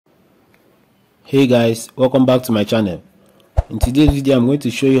Hey guys, welcome back to my channel. In today's video I'm going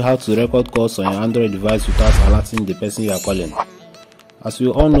to show you how to record calls on your Android device without alerting the person you are calling. As we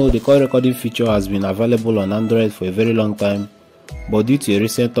all know, the call recording feature has been available on Android for a very long time, but due to a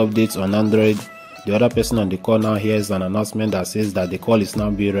recent update on Android, the other person on the call now hears an announcement that says that the call is now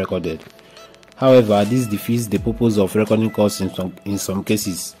being recorded. However, this defeats the purpose of recording calls in some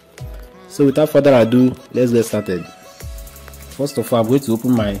cases. So without further ado, let's get started. First of all, I'm going to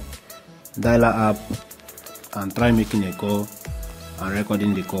open my dialer app and try making a call and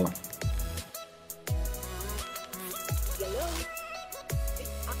recording the call. Hello. Good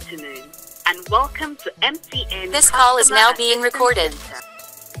afternoon and welcome to MTN. This call is now being recorded.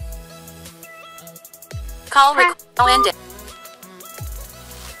 Call ended.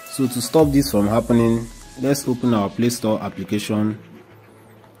 So to stop this from happening, let's open our Play Store application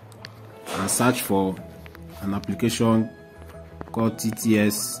and search for an application called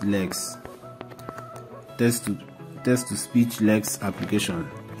TTS Lex, text to speech Lex application.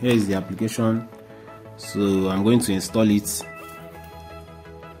 Here is the application, so I'm going to install it. So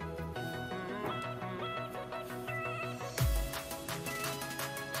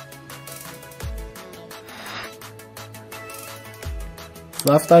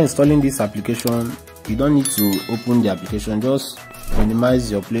after installing this application, you don't need to open the application, just minimize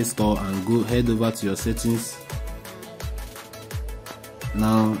your Play Store and head over to your settings.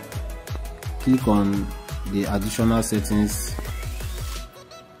 Now click on the additional settings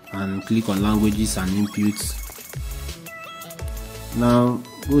and click on languages and inputs. Now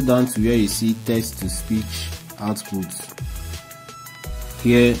go down to where you see text to speech output.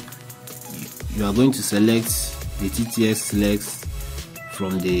 Here you are going to select the TTS Lex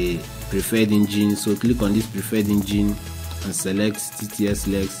from the preferred engine, so click on this preferred engine and select TTS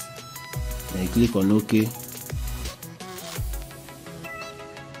Lex, then click on OK.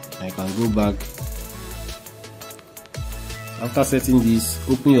 I can go back. After setting this,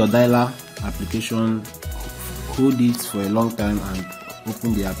 open your dialer application, hold it for a long time and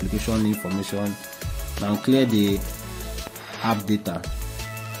open the application information. Now clear the app data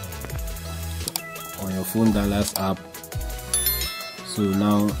on your phone dialers app. So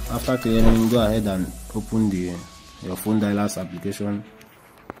now after clearing, go ahead and open your phone dialers application.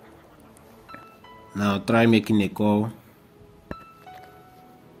 Now try making a call.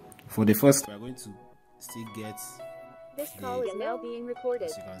 For the first, we are going to still get. This call is now being recorded.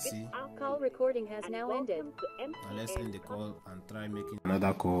 As you can see, Call recording has now ended. now let's end the call and try making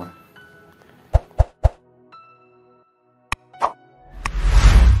another call.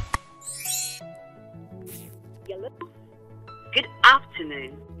 Hello. Good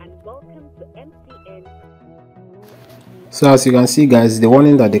afternoon and welcome to MTN. So as you can see guys, the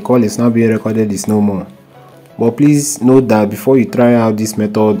warning that the call is now being recorded is no more. But please note that before you try out this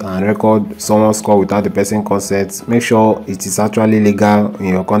method and record someone's call without the person's consent, make sure it is actually legal in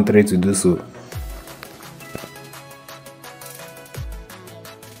your country to do so.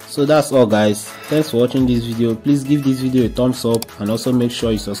 So that's all guys. Thanks for watching this video. Please give this video a thumbs up and also make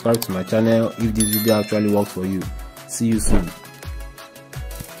sure you subscribe to my channel if this video actually works for you. See you soon.